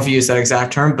 I don't know if you use that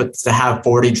exact term, but to have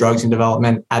 40 drugs in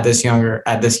development at this young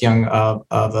of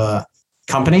a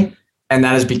company. And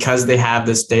that is because they have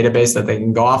this database that they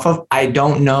can go off of. I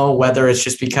don't know whether it's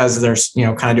just because they're,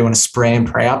 kind of doing a spray and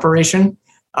pray operation.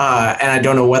 And I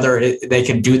don't know whether they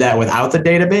could do that without the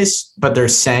database, but they're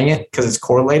saying it because it's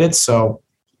correlated. So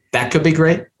that could be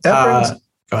great. Go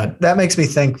ahead. That makes me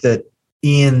think that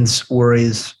Ian's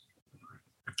worries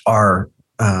are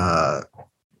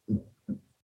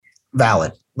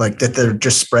valid, like that they're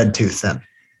just spread too thin.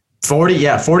 40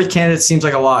 candidates seems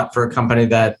like a lot for a company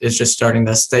that is just starting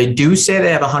this. They do say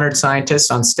they have 100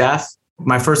 scientists on staff.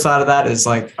 My first thought of that is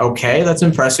like, okay, that's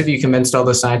impressive. You convinced all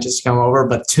the scientists to come over,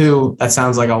 but 2, that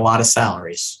sounds like a lot of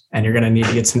salaries and you're going to need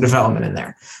to get some development in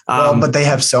there. But they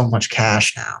have so much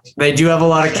cash now. They do have a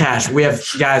lot of cash. We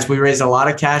raised a lot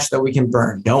of cash that we can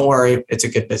burn. Don't worry. It's a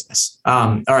good business.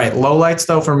 All right. Lowlights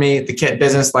though, for me, the kit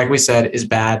business, like we said, is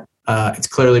bad. It's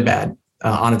clearly bad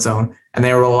on its own. And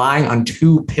they are relying on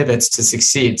 2 pivots to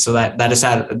succeed. So that's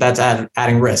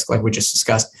adding risk, like we just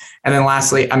discussed. And then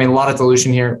lastly, I mean, a lot of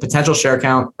dilution here. Potential share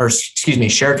count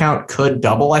could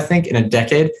double, I think, in a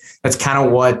decade. That's kind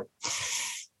of what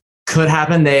could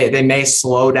happen. They may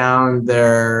slow down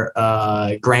their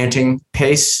granting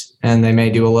pace and they may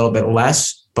do a little bit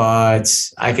less, but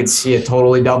I could see it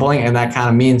totally doubling. And that kind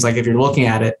of means like if you're looking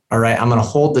at it, all right, I'm going to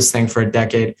hold this thing for a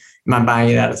decade. Am I buying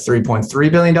it at a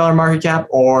 $3.3 billion market cap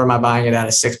or am I buying it at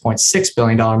a $6.6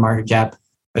 billion market cap?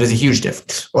 That is a huge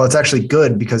difference. Well, it's actually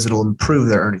good because it'll improve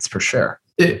their earnings per share.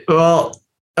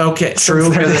 Okay,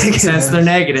 true. Since they're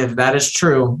negative, that is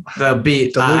true. The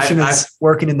beat dilution is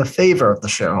working in the favor of the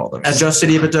shareholders.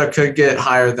 Adjusted EBITDA could get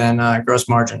higher than GAAP gross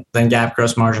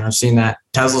margin. I've seen that.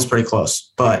 Tesla's pretty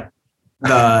close, but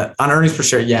on earnings per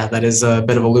share, that is a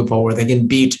bit of a loophole where they can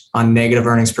beat on negative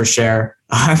earnings per share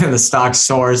and the stock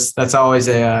soars. That's always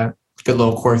a good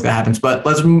little quirk that happens. But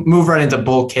let's move right into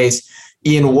bull case.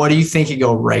 Ian, what do you think could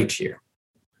go right here?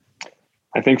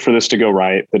 I think for this to go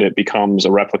right, that it becomes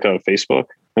a replica of Facebook.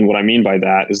 And what I mean by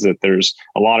that is that there's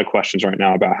a lot of questions right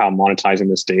now about how monetizing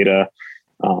this data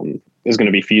is going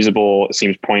to be feasible. It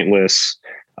seems pointless.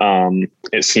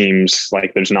 It seems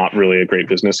like there's not really a great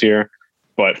business here.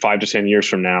 But 5 to 10 years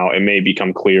from now, it may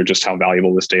become clear just how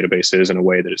valuable this database is in a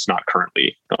way that it's not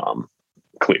currently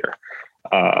clear.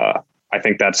 I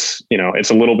think that's,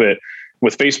 it's a little bit,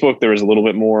 with Facebook, there was a little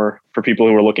bit more for people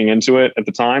who were looking into it at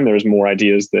the time. There was more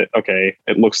ideas that, okay,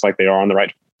 it looks like they are on the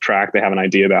right track. They have an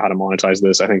idea about how to monetize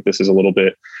this. I think this is a little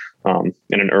bit in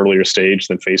an earlier stage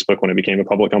than Facebook when it became a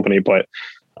public company. But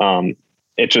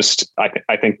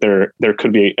I think there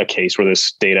could be a case where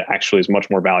this data actually is much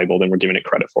more valuable than we're giving it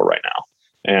credit for right now.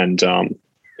 And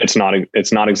it's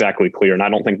not exactly clear. And I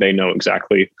don't think they know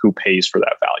exactly who pays for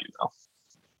that value though.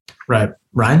 Right.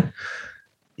 Ryan?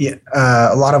 Yeah.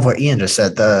 A lot of what Ian just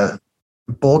said, the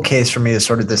bull case for me is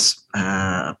sort of this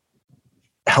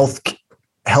health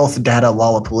data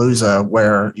lollapalooza,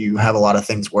 where you have a lot of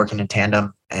things working in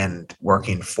tandem and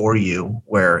working for you,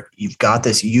 where you've got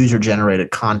this user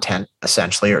generated content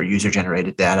essentially, or user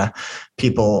generated data.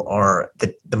 People are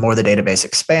the more the database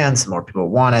expands, the more people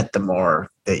want it, the more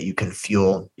that you can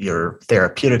fuel your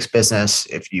therapeutics business.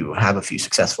 If you have a few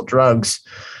successful drugs,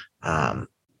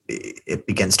 it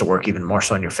begins to work even more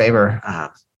so in your favor.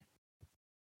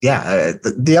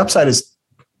 The upside is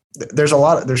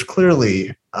there's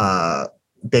clearly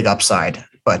big upside,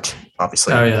 but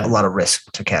obviously a lot of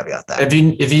risk to caveat that.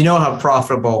 If you know how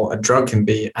profitable a drug can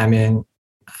be, I mean,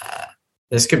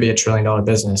 this could be $1 trillion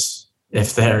business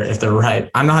if they're right.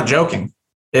 I'm not joking.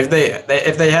 If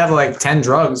they have like 10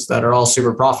 drugs that are all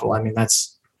super profitable, I mean,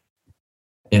 that's,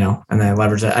 and they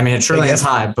leverage that. I mean, $1 trillion is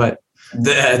high, but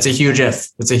it's a huge if.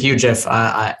 It's a huge if.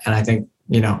 And I think,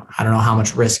 I don't know how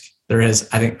much risk there is.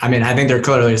 I think there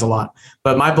clearly is a lot.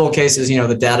 But my bull case is, the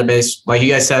database, like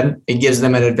you guys said, it gives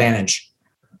them an advantage.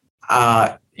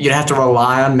 You'd have to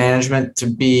rely on management to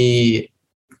be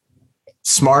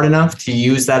smart enough to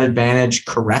use that advantage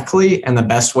correctly. And the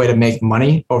best way to make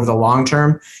money over the long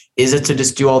term, is it to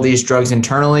just do all these drugs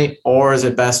internally, or is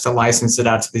it best to license it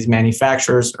out to these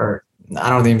manufacturers? Or I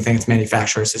don't even think it's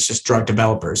manufacturers. It's just drug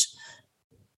developers.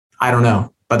 I don't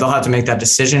know, but they'll have to make that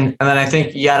decision. And then I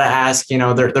think you got to ask,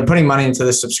 they're putting money into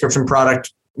the subscription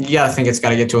product. You got to think it's got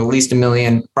to get to at least 1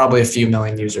 million, probably a few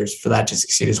million users for that to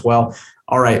succeed as well.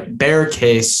 All right, bear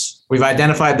case. We've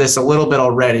identified this a little bit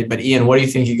already, but Ian, what do you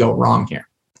think could go wrong here?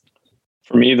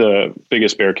 For me, the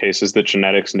biggest bear case is that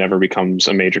genetics never becomes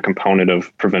a major component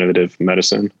of preventative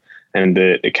medicine, and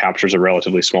that it captures a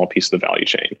relatively small piece of the value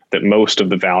chain. That most of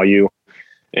the value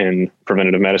in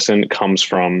preventative medicine comes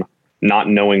from not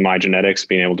knowing my genetics,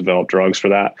 being able to develop drugs for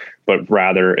that, but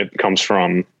rather it comes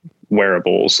from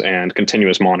wearables and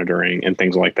continuous monitoring and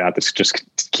things like that. That's just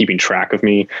keeping track of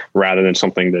me rather than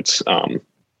something that's,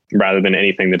 rather than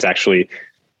anything that's actually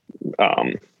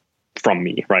from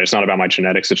me, right? It's not about my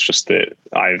genetics. It's just that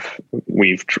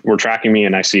we're tracking me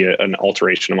and I see an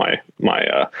alteration of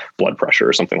my blood pressure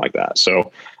or something like that.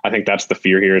 So I think that's the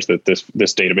fear here, is that this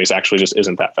database actually just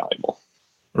isn't that valuable.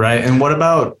 Right. And what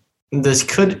about this?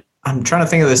 I'm trying to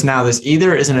think of this now. This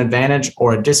either is an advantage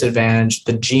or a disadvantage.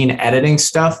 The gene editing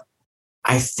stuff,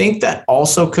 I think that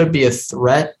also could be a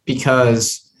threat,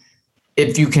 because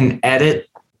if you can edit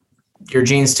your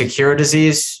genes to cure a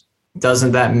disease,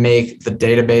 doesn't that make the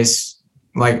database,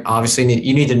 like, obviously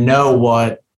you need to know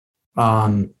what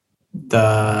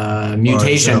the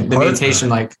mutation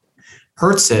like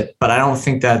hurts it, but I don't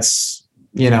think that's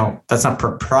not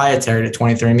proprietary to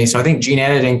 23andMe. So I think gene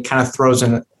editing kind of throws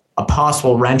in a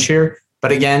possible wrench here.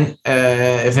 But again,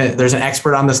 if there's an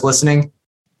expert on this listening,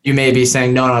 you may be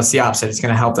saying, no, it's the opposite. It's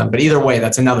going to help them. But either way,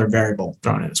 that's another variable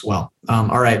thrown in as well.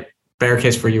 All right. Bear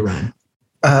case for you, Ryan.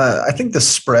 I think the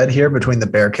spread here between the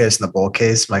bear case and the bull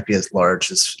case might be as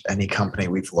large as any company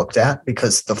we've looked at,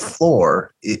 because the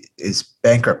floor is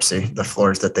bankruptcy. The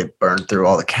floor is that they've burned through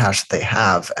all the cash that they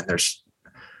have.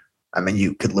 And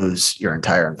you could lose your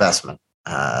entire investment.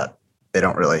 I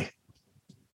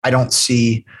don't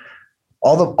see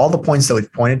all the points that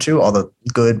we've pointed to, all the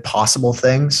good possible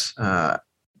things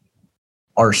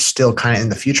are still kind of in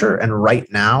the future. And right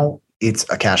now it's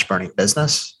a cash burning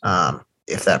business.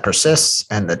 If that persists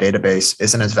and the database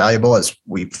isn't as valuable as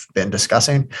we've been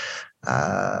discussing,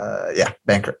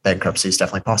 bankruptcy is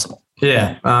definitely possible.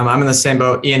 Yeah, I'm in the same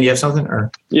boat. Ian, do you have something?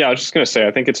 Yeah, I was just going to say,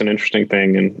 I think it's an interesting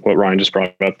thing, and what Ryan just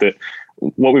brought up, that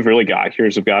what we've really got here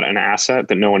is we've got an asset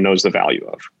that no one knows the value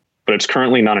of, but it's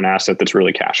currently not an asset that's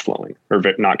really cash flowing, or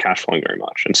not cash flowing very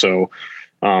much. And so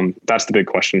that's the big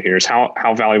question here: is how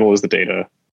valuable is the data,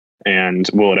 and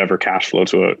will it ever cash flow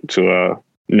to a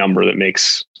number that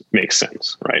makes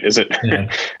sense, right? Is it?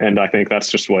 Yeah. And I think that's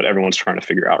just what everyone's trying to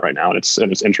figure out right now. And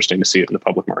it's interesting to see it in the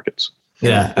public markets.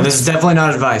 Yeah. And this is definitely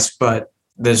not advice, but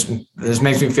this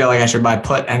makes me feel like I should buy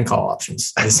put and call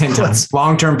options at the same time.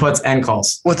 Long-term puts and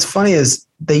calls. What's funny is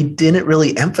they didn't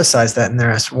really emphasize that in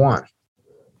their S1.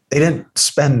 They didn't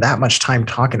spend that much time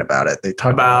talking about it. They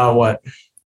talked about what?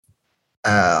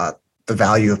 The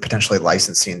value of potentially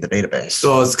licensing the database.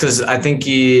 So it's because I think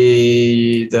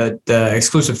the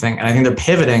exclusive thing, and I think they're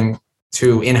pivoting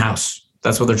to in-house.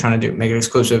 That's what they're trying to do, make it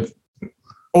exclusive.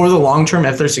 Over the long term,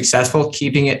 if they're successful,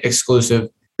 keeping it exclusive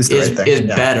is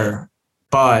better.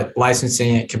 but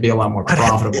licensing it could be a lot more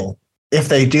profitable. If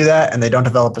they do that and they don't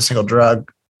develop a single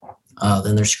drug,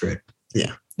 then they're screwed.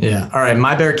 Yeah. Yeah. All right.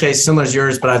 My bear case, similar to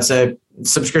yours, but I'd say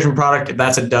subscription product, if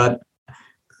that's a dud,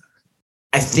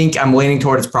 I think I'm leaning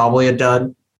toward it's probably a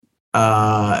dud.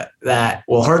 That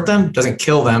will hurt them, doesn't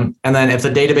kill them. And then if the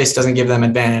database doesn't give them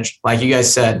advantage, like you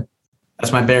guys said,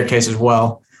 that's my bear case as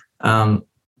well.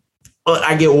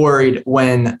 I get worried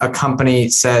when a company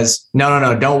says,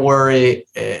 no, don't worry.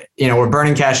 We're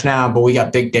burning cash now, but we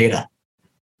got big data.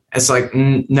 It's like,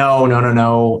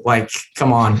 no. Like,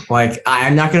 come on. Like,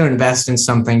 I'm not going to invest in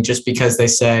something just because they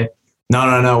say,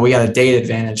 no, we got a data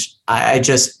advantage. I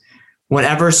just,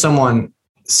 whenever someone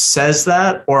says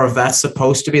that, or if that's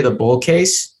supposed to be the bull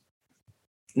case,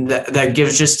 that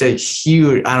gives just a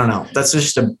huge, I don't know, that's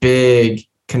just a big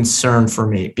concern for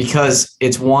me, because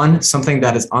it's one, something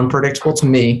that is unpredictable to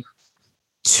me.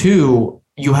 Two,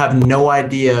 you have no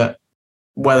idea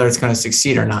whether it's going to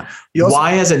succeed or not.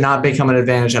 Why has it not become an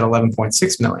advantage at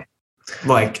 11.6 million?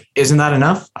 Like, isn't that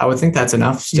enough? I would think that's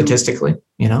enough statistically,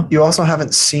 You also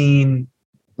haven't seen,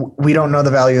 we don't know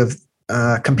the value of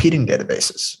competing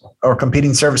databases or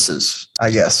competing services,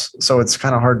 I guess. So it's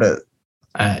kind of hard to.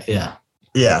 Yeah.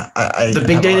 The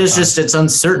big data is just, it's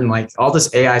uncertain. Like all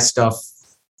this AI stuff,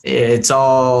 it's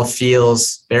all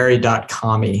feels very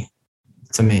 .com-y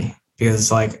to me, because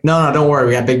it's like, no, don't worry.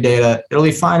 We got big data. It'll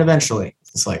be fine eventually.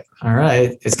 It's like, all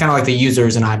right. It's kind of like the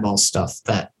users and eyeballs stuff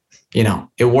that,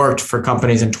 it worked for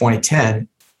companies in 2010,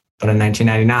 but in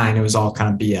 1999, it was all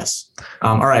kind of BS.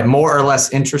 All right. More or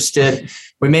less interested.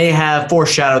 We may have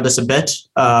foreshadowed this a bit,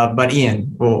 but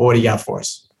Ian, what do you got for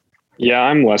us? Yeah,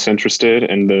 I'm less interested.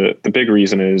 And the big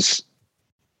reason is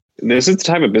this is the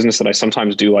type of business that I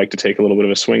sometimes do like to take a little bit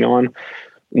of a swing on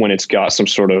when it's got some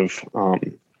sort of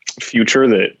future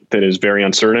that is very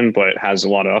uncertain, but has a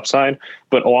lot of upside.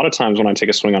 But a lot of times when I take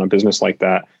a swing on a business like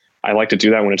that, I like to do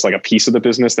that when it's like a piece of the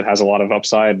business that has a lot of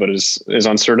upside, but is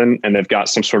uncertain. And they've got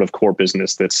some sort of core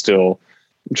business that's still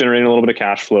generating a little bit of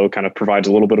cash flow, kind of provides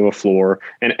a little bit of a floor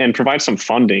and provides some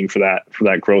funding for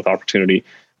that growth opportunity.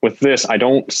 With this, I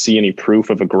don't see any proof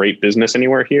of a great business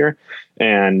anywhere here.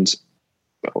 And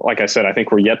like I said, I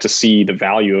think we're yet to see the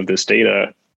value of this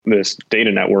data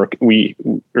network,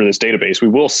 this database. We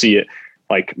will see it.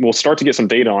 Like we'll start to get some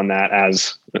data on that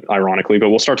as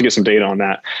we'll start to get some data on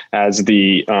that as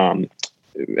these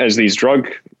drug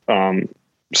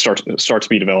start to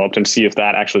be developed, and see if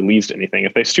that actually leads to anything.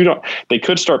 If they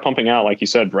could start pumping out, like you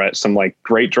said, Brett, some like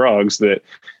great drugs that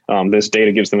this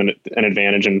data gives them an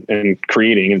advantage in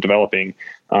creating and developing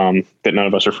that none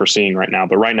of us are foreseeing right now.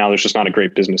 But right now, there's just not a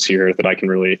great business here that I can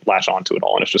really latch onto at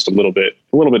all, and it's just a little bit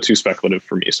too speculative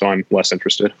for me. So I'm less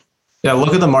interested. Yeah,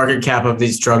 look at the market cap of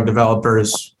these drug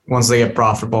developers once they get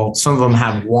profitable. Some of them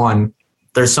have one.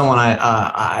 There's someone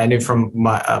I knew from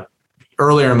my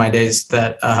earlier in my days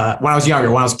that when I was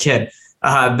a kid,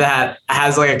 that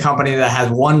has like a company that has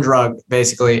one drug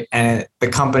basically, and the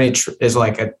company is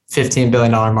like a $15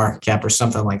 billion market cap or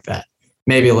something like that,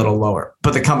 maybe a little lower.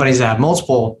 But the companies that have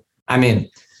multiple, you're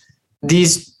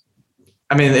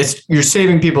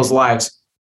saving people's lives.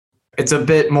 It's a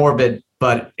bit morbid,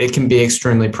 but it can be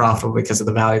extremely profitable because of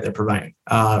the value they're providing.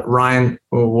 Ryan,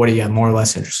 what do you got? More or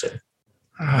less interested?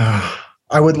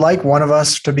 I would like one of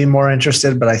us to be more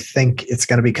interested, but I think it's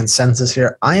going to be consensus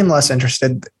here. I am less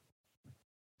interested.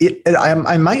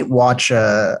 I might watch,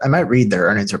 I might read their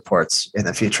earnings reports in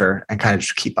the future and kind of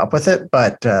just keep up with it.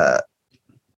 But the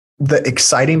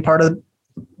exciting part of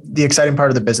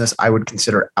the business, I would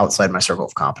consider outside my circle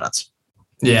of competence.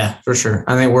 Yeah, for sure.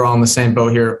 I think we're all in the same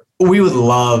boat here. We would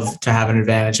love to have an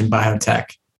advantage in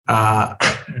biotech,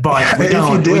 but we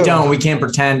don't. We can't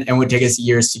pretend, and it would take us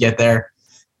years to get there.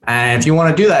 And if you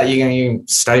want to do that, you can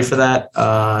study for that.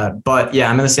 But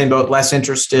yeah, I'm in the same boat, less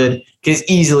interested. Could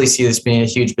easily see this being a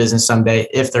huge business someday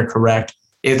if they're correct,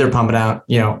 if they're pumping out,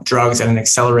 drugs at an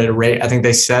accelerated rate. I think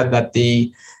they said that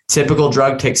the typical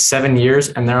drug takes 7 years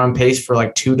and they're on pace for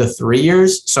like 2 to 3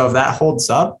 years. So if that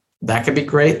holds up, that could be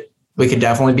great. We could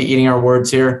definitely be eating our words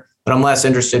here, but I'm less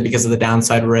interested because of the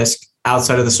downside risk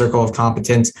outside of the circle of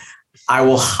competence. I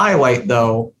will highlight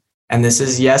though, and this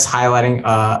is highlighting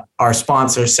our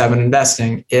sponsor, Seven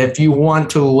Investing. If you want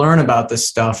to learn about this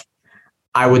stuff,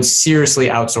 I would seriously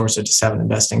outsource it to Seven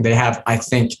Investing. They have, I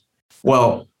think,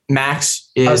 Max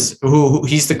is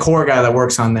he's the core guy that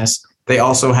works on this. They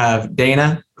also have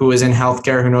Dana, who is in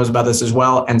healthcare, who knows about this as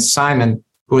well, and Simon,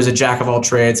 who is a jack of all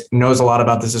trades, knows a lot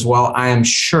about this as well. I am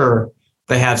sure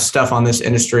they have stuff on this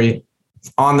industry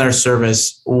on their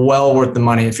service, well worth the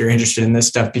money if you're interested in this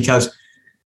stuff, because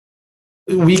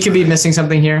we could be missing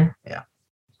something here. Yeah.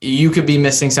 you could be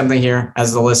missing something here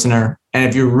as the listener. And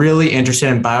if you're really interested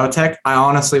in biotech, I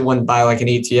honestly wouldn't buy like an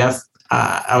ETF.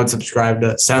 I would subscribe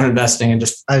to Sound Investing and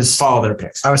just follow their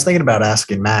picks. I was thinking about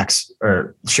asking Max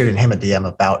or shooting him a DM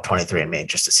about 23andMe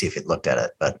just to see if he'd looked at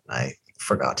it, but I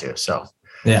forgot to. So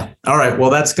yeah. All right. Well,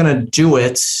 that's going to do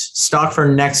it. Stock for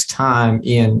next time.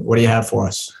 Ian, what do you have for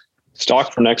us?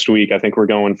 Stock for next week, I think we're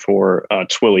going for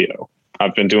Twilio.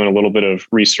 I've been doing a little bit of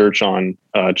research on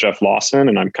Jeff Lawson,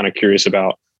 and I'm kind of curious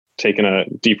about taking a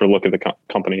deeper look at the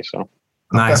company. So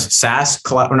nice. Okay. SaaS,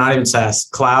 cloud, or not even SaaS,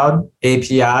 cloud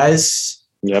APIs.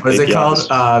 Yep, what is APIs. it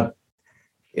called?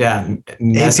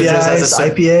 Messages APIs,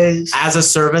 IPAs. As a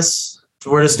service.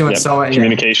 So we're just doing so much.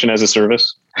 Communication as a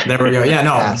service. There we go. Yeah,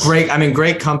 no, yes. Great. I mean,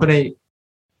 great company.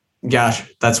 Gosh,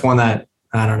 that's one that,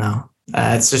 I don't know.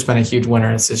 It's just been a huge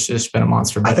winner. It's just been a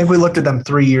monster. I think we looked at them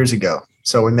 3 years ago.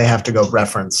 So we may have to go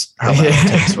reference how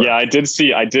Yeah, I did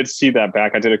see that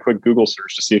back. I did a quick Google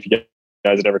search to see if you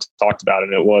guys had ever talked about it.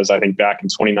 And it was, I think, back in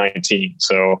 2019.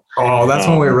 So that's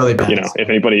when we were really bad. You know,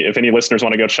 if any listeners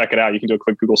want to go check it out, you can do a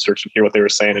quick Google search and hear what they were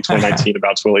saying in 2019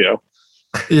 about Twilio.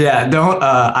 Yeah,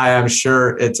 I am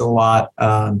sure it's a lot.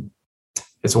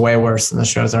 It's way worse than the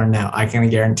shows are now. I can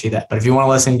guarantee that. But if you want to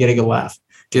listen, get a good laugh,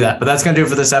 do that. But that's going to do it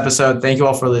for this episode. Thank you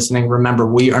all for listening. Remember,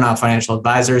 we are not financial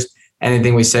advisors.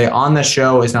 Anything we say on the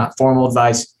show is not formal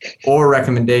advice or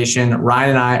recommendation.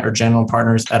 Ryan and I are general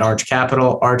partners at Arch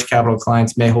Capital. Arch Capital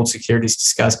clients may hold securities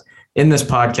discussed in this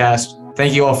podcast.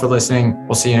 Thank you all for listening.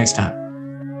 We'll see you next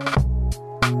time.